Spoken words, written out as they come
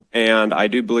And I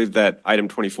do believe that item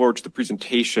 24, which is the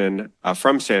presentation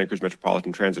from Santa Cruz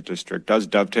Metropolitan Transit District, does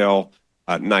dovetail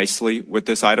nicely with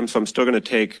this item. So I'm still going to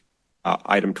take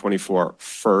item 24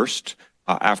 first.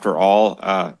 After all,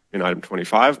 in item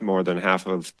 25, more than half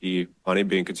of the money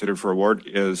being considered for award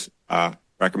is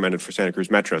recommended for Santa Cruz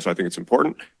Metro. So I think it's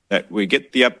important that we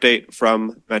get the update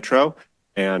from Metro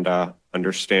and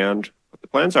understand what the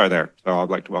plans are there. So I'd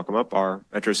like to welcome up our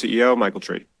Metro CEO, Michael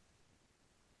Tree.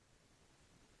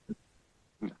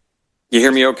 You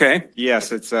hear me okay?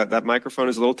 Yes, it's that microphone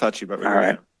is a little touchy, but all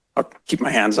right. I'll keep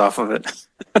my hands off of it.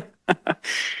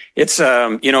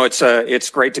 It's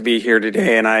great to be here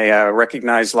today, and I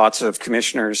recognize lots of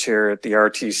commissioners here at the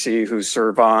RTC who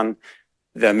serve on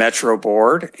the Metro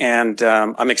board, and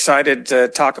I'm excited to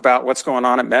talk about what's going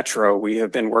on at Metro. We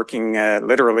have been working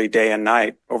literally day and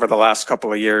night over the last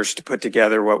couple of years to put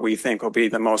together what we think will be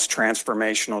the most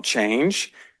transformational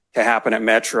change to happen at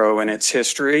Metro in its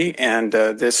history, and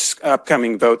this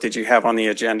upcoming vote that you have on the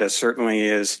agenda certainly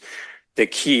is the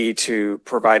key to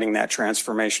providing that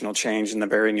transformational change in the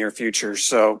very near future.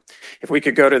 So if we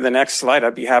could go to the next slide,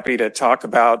 I'd be happy to talk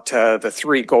about the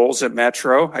three goals at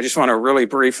Metro. I just want to really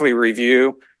briefly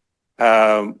review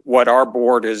what our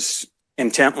board is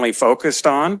intently focused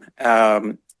on.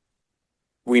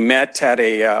 We met at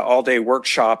a all-day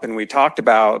workshop, and we talked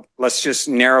about, let's just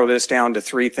narrow this down to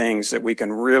three things that we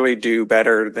can really do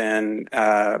better than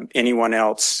anyone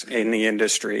else in the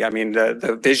industry. I mean,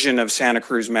 the vision of Santa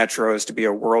Cruz Metro is to be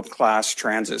a world-class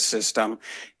transit system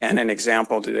and an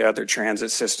example to the other transit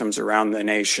systems around the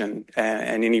nation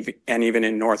and even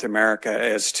in North America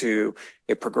as to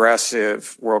a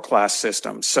progressive world-class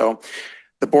system. So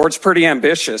the board's pretty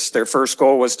ambitious. Their first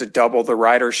goal was to double the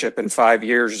ridership in 5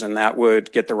 years, and that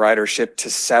would get the ridership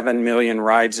to 7 million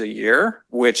rides a year,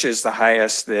 which is the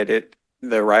highest that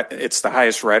it's the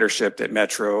highest ridership that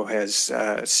Metro has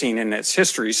seen in its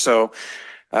history. So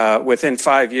within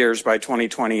 5 years, by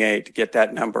 2028, to get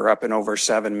that number up and over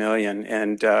 7 million.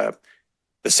 And the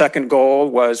second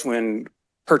goal was when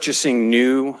purchasing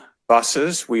new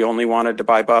buses, we only wanted to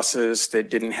buy buses that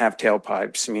didn't have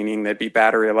tailpipes, meaning they'd be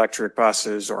battery electric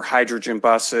buses or hydrogen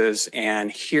buses. And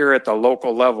here at the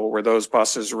local level where those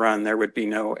buses run, there would be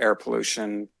no air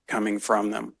pollution coming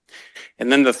from them.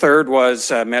 And then the third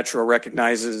was Metro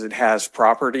recognizes it has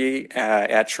property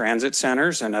at transit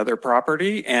centers and other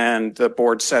property. And the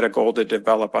board set a goal to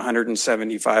develop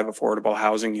 175 affordable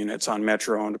housing units on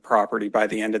Metro-owned property by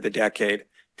the end of the decade.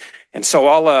 And so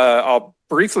I'll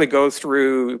briefly go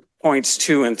through points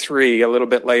 2 and 3 a little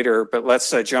bit later, but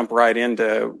let's jump right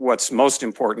into what's most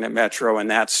important at Metro,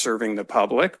 and that's serving the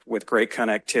public with great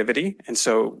connectivity. And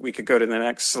so we could go to the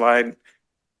next slide.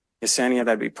 Yesenia,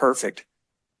 that'd be perfect.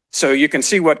 So you can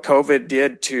see what COVID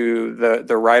did to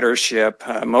the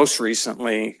ridership most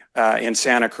recently in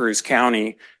Santa Cruz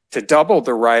County. To double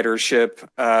the ridership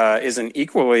is an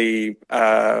equally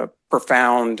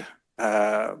profound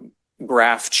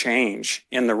graph change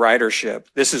in the ridership.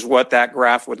 This is what that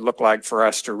graph would look like for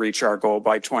us to reach our goal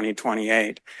by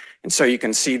 2028. And so you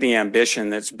can see the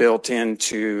ambition that's built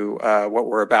into what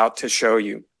we're about to show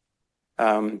you.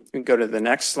 We can go to the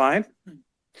next slide.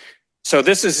 So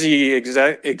this is the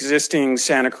existing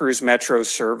Santa Cruz Metro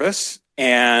service,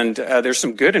 and there's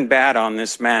some good and bad on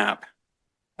this map.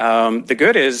 The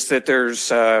good is that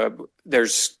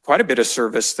there's quite a bit of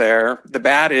service there. The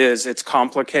bad is it's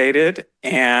complicated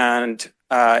and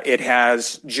it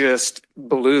has just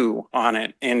blue on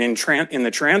it. And in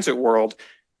the transit world,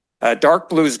 dark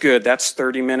blue is good. That's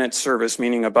 30-minute service,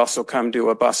 meaning a bus will come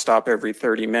to a bus stop every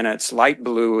 30 minutes. Light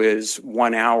blue is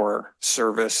 1 hour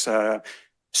service.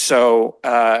 So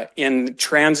in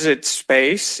transit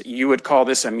space, you would call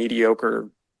this a mediocre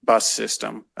bus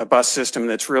system, a bus system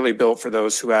that's really built for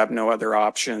those who have no other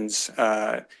options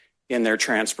in their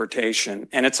transportation.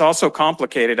 And it's also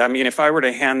complicated. I mean, if I were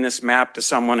to hand this map to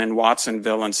someone in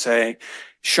Watsonville and say,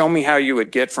 show me how you would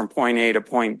get from point A to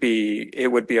point B, it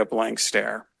would be a blank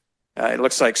stare. It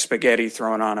looks like spaghetti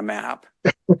thrown on a map.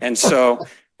 And so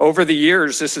over the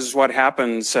years, this is what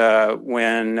happens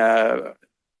when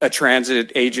a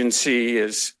transit agency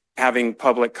is having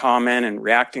public comment and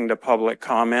reacting to public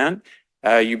comment.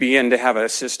 You begin to have a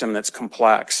system that's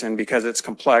complex. And because it's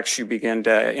complex, you begin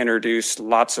to introduce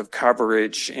lots of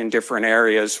coverage in different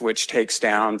areas, which takes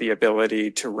down the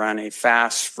ability to run a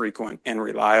fast, frequent, and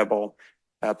reliable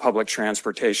public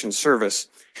transportation service.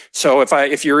 So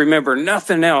if you remember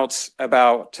nothing else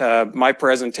about my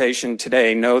presentation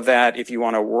today, know that if you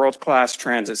want a world-class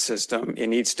transit system, it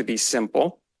needs to be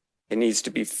simple, it needs to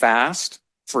be fast,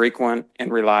 frequent,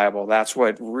 and reliable. That's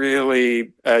what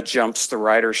really jumps the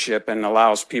ridership and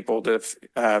allows people to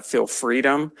feel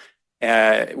freedom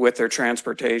with their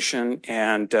transportation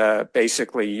and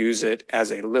basically use it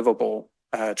as a livable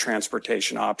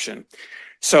transportation option.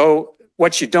 So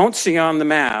what you don't see on the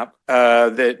map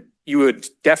that you would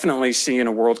definitely see in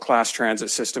a world-class transit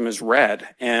system is red.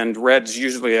 And red's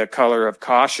usually a color of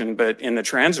caution, but in the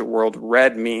transit world,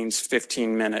 red means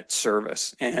 15-minute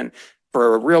service. And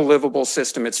for a real livable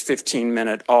system, it's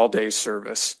 15-minute all-day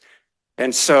service.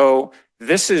 And so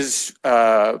this is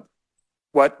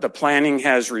what the planning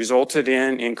has resulted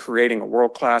in creating a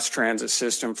world-class transit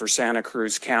system for Santa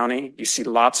Cruz County. You see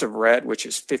lots of red, which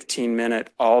is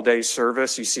 15-minute all-day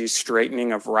service. You see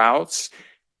straightening of routes.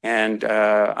 And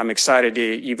I'm excited to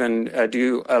even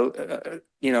do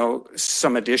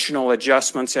some additional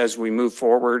adjustments as we move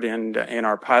forward in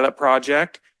our pilot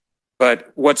project.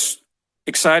 But what's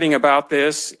exciting about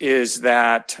this is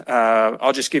that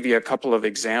I'll just give you a couple of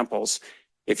examples.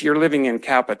 If you're living in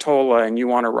Capitola and you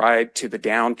want to ride to the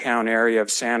downtown area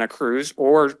of Santa Cruz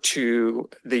or to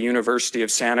the University of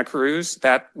Santa Cruz,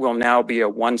 that will now be a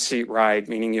one-seat ride,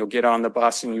 meaning you'll get on the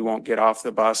bus and you won't get off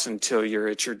the bus until you're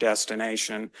at your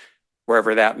destination,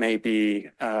 wherever that may be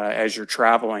as you're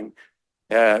traveling.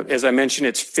 As I mentioned,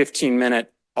 it's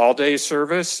 15-minute all-day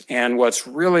service. And what's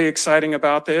really exciting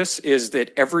about this is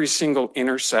that every single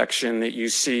intersection that you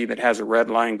see that has a red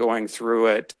line going through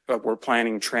it, we're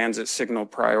planning transit signal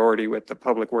priority with the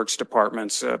Public Works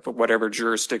departments, whatever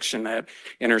jurisdiction that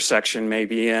intersection may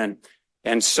be in.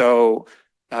 And so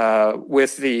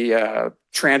with the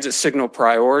transit signal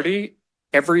priority,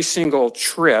 every single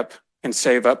trip can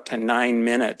save up to 9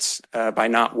 minutes by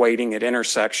not waiting at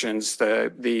intersections.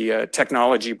 The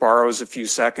technology borrows a few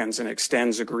seconds and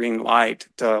extends a green light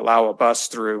to allow a bus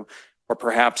through, or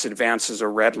perhaps advances a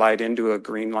red light into a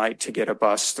green light to get a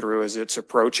bus through as it's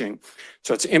approaching.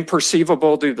 So it's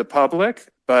imperceivable to the public,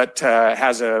 but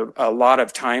has a lot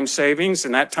of time savings,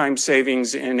 and that time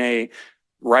savings in a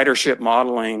ridership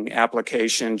modeling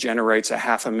application generates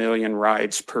 500,000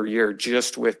 rides per year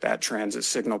just with that transit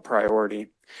signal priority.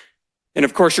 And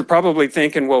of course, you're probably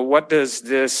thinking, well, what does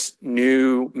this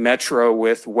new Metro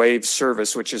with Wave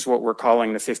service, which is what we're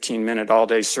calling the 15-minute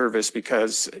all-day service,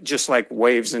 because just like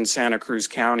Waves in Santa Cruz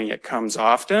County, it comes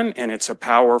often, and it's a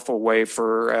powerful way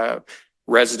for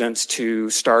residents to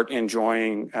start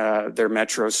enjoying their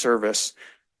Metro service.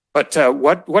 But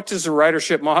what does the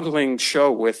ridership modeling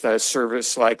show with a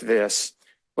service like this?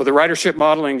 Well, the ridership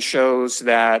modeling shows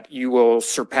that you will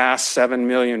surpass 7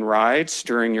 million rides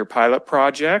during your pilot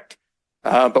project.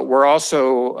 But we're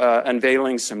also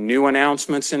unveiling some new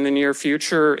announcements in the near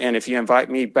future. And if you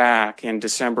invite me back in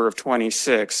December of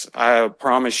 26, I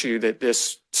promise you that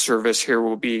this service here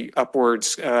will be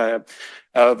upwards of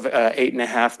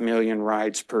 8.5 million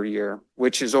rides per year,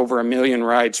 which is over 1 million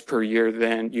rides per year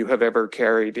than you have ever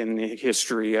carried in the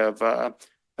history of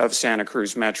Santa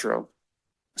Cruz Metro.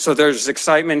 So there's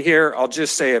excitement here. I'll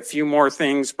just say a few more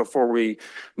things before we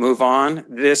move on.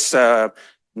 This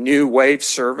new Wave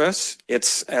service,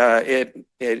 it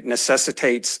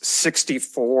necessitates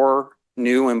 64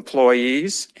 new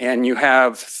employees, and you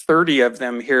have 30 of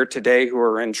them here today who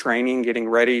are in training, getting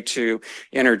ready to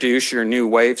introduce your new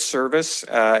Wave service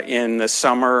in the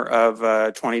summer of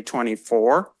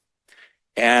 2024.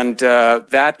 And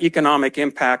that economic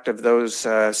impact of those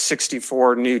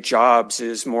 64 new jobs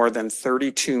is more than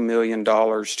 $32 million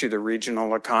to the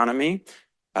regional economy.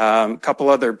 A couple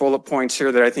other bullet points here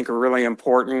that I think are really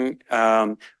important.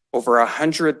 Over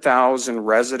 100,000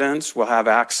 residents will have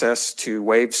access to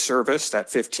Wave service, that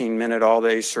 15-minute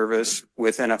all-day service,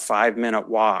 within a 5-minute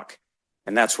walk.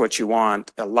 And that's what you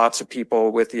want. Lots of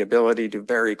people with the ability to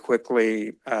very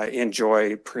quickly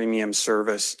enjoy premium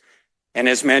service. And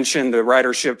as mentioned, the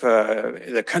ridership,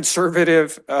 the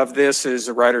conservative of this is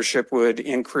the ridership would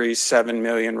increase 7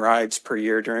 million rides per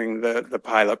year during the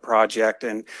pilot project.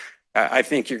 And I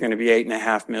think you're going to be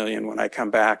 8.5 million when I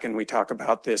come back and we talk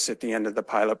about this at the end of the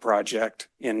pilot project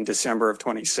in December of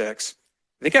 26.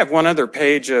 I think I have one other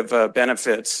page of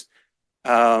benefits.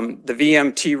 The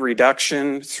VMT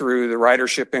reduction through the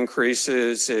ridership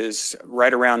increases is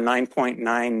right around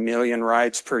 9.9 million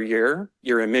rides per year.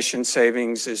 Your emission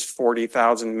savings is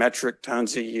 40,000 metric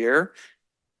tons a year.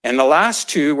 And the last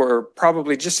two are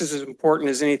probably just as important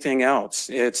as anything else.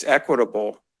 It's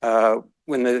equitable.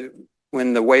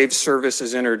 When the Wave service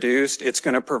is introduced, it's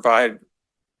going to provide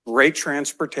great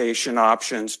transportation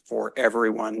options for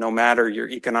everyone, no matter your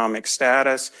economic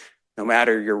status, no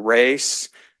matter your race.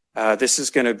 This is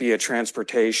going to be a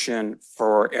transportation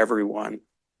for everyone.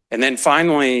 And then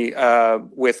finally,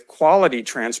 with quality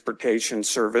transportation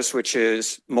service, which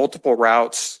is multiple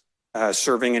routes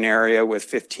serving an area with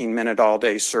 15-minute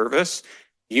all-day service,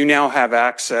 you now have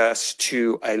access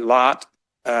to a lot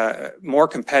more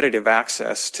competitive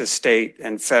access to state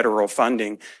and federal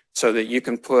funding so that you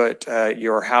can put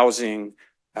your housing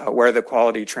where the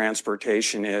quality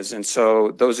transportation is. And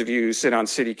so those of you who sit on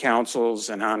city councils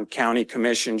and on county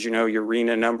commissions, you know your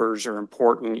RENA numbers are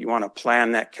important. You want to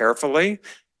plan that carefully.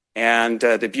 And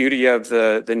the beauty of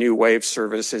the new wave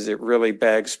service is it really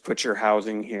begs put your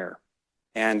housing here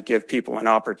and give people an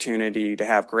opportunity to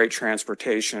have great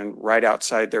transportation right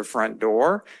outside their front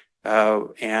door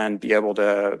and be able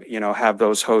to, have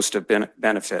those host of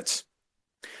benefits.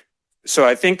 So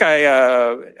I think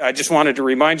I just wanted to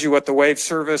remind you what the wave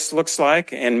service looks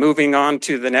like. And moving on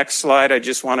to the next slide, I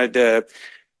just wanted to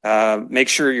make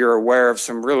sure you're aware of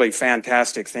some really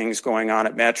fantastic things going on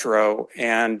at Metro.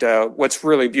 And what's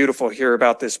really beautiful here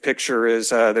about this picture is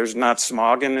there's not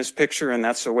smog in this picture, and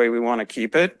that's the way we want to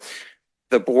keep it.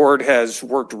 The board has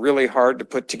worked really hard to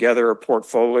put together a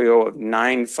portfolio of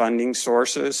 9 funding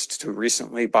sources to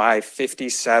recently buy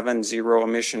 57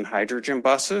 zero-emission hydrogen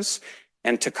buses.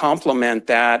 And to complement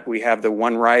that, we have the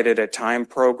One Ride at a Time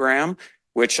program,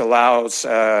 which allows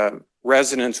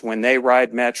residents, when they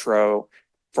ride Metro,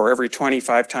 for every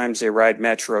 25 times they ride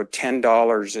Metro,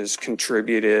 $10 is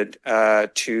contributed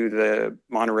to the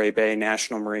Monterey Bay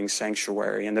National Marine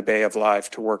Sanctuary and the Bay of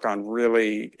Life to work on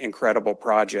really incredible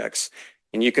projects.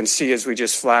 And you can see as we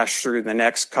just flash through the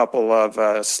next couple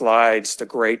of slides, the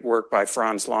great work by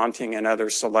Franz Lonting and other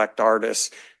select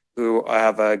artists who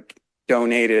have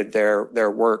donated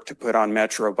their work to put on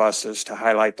Metro buses to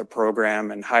highlight the program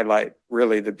and highlight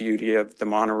really the beauty of the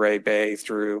Monterey Bay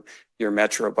through your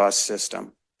Metro bus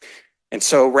system. And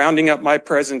so rounding up my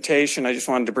presentation, I just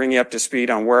wanted to bring you up to speed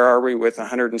on where are we with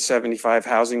 175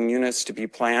 housing units to be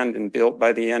planned and built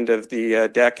by the end of the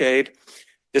decade.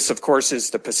 This, of course, is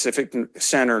the Pacific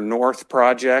Center North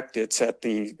project. It's at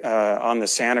on the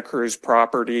Santa Cruz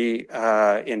property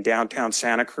in downtown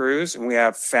Santa Cruz, and we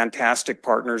have fantastic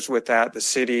partners with that. The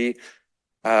city,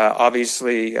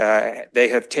 obviously, they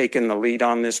have taken the lead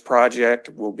on this project.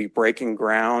 We'll be breaking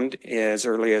ground as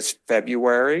early as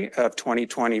February of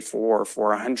 2024 for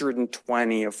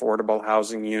 120 affordable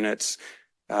housing units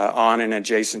on and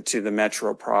adjacent to the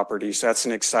Metro property. So that's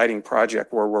an exciting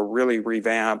project where we'll really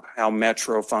revamp how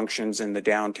Metro functions in the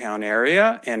downtown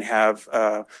area and have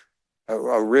a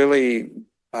really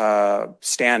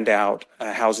standout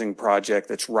housing project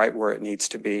that's right where it needs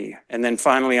to be. And then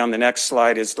finally on the next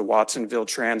slide is the Watsonville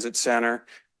Transit Center.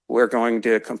 We're going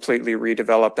to completely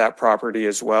redevelop that property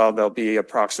as well. There'll be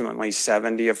approximately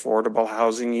 70 affordable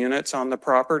housing units on the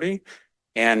property.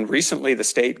 And recently the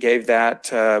state gave that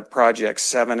project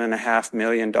 $7.5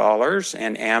 million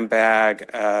and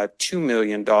AMBAG $2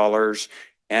 million.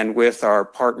 And with our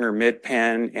partner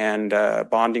MidPen and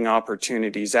bonding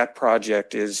opportunities, that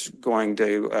project is going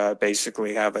to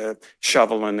basically have a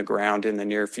shovel in the ground in the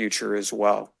near future as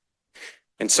well.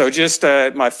 And so just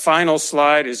my final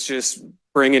slide is just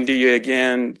bringing to you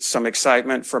again some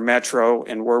excitement for Metro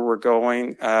and where we're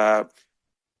going.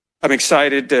 I'm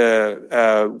excited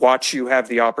to watch you have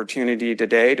the opportunity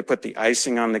today to put the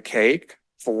icing on the cake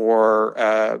for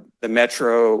the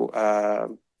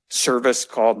Metro service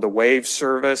called the WAVE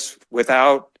service.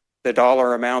 Without the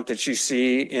dollar amount that you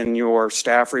see in your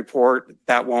staff report,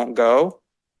 that won't go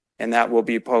and that will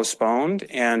be postponed.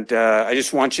 And I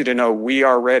just want you to know we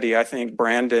are ready. I think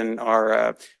Brandon,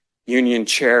 our union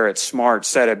chair at SMART,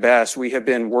 said it best. We have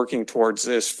been working towards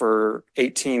this for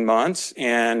 18 months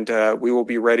and we will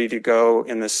be ready to go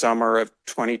in the summer of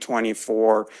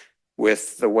 2024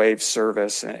 with the WAVE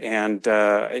service. And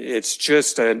it's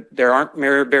just there aren't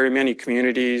very many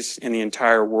communities in the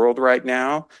entire world right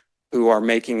now who are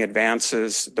making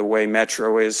advances the way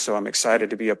Metro is. So I'm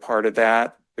excited to be a part of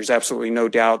that. There's absolutely no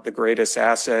doubt the greatest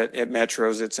asset at Metro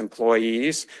is its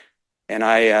employees. And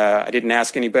I didn't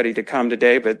ask anybody to come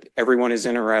today, but everyone is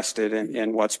interested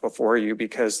in what's before you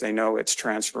because they know it's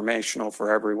transformational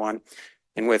for everyone.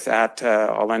 And with that,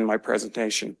 I'll end my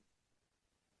presentation.